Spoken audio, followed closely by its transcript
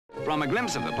From a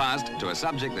glimpse of the past to a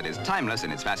subject that is timeless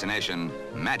in its fascination,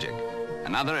 magic.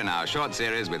 Another in our short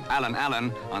series with Alan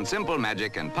Allen on simple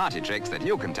magic and party tricks that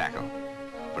you can tackle.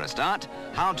 For a start,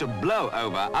 how to blow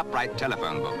over upright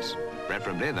telephone books,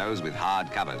 preferably those with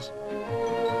hard covers.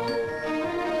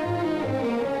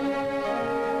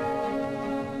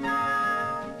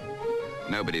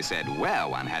 Nobody said where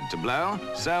one had to blow,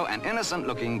 so an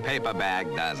innocent-looking paper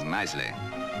bag does nicely.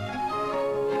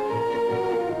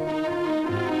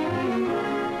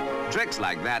 Tricks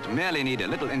like that merely need a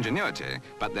little ingenuity,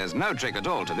 but there's no trick at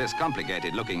all to this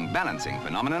complicated-looking balancing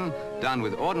phenomenon done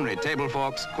with ordinary table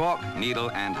forks, cork,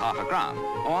 needle, and half a crown,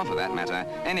 or, for that matter,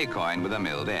 any coin with a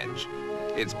milled edge.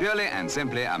 It's purely and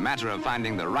simply a matter of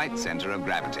finding the right center of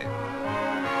gravity.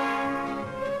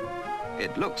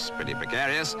 It looks pretty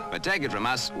precarious, but take it from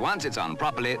us, once it's on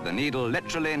properly, the needle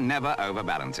literally never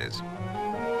overbalances.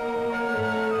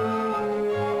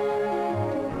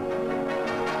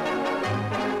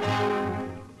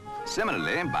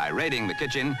 Similarly, by raiding the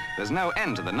kitchen, there's no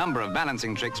end to the number of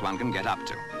balancing tricks one can get up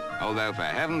to. Although, for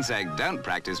heaven's sake, don't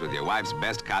practice with your wife's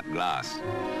best cut glass.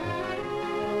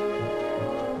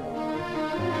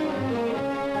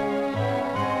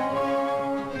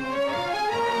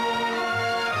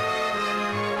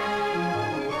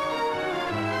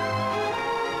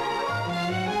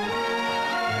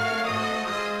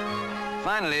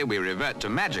 Finally, we revert to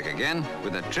magic again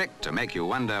with a trick to make you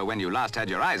wonder when you last had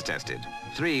your eyes tested.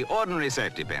 3 ordinary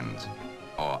safety pins.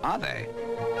 Or are they?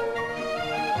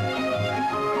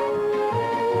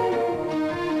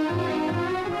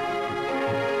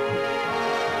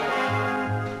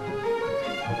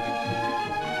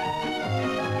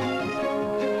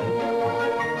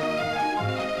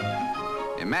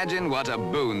 Imagine what a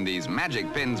boon these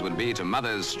magic pins would be to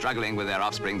mothers struggling with their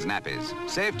offspring's nappies.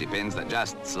 Safety pins that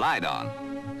just slide on.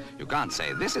 You can't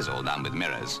say this is all done with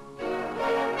mirrors.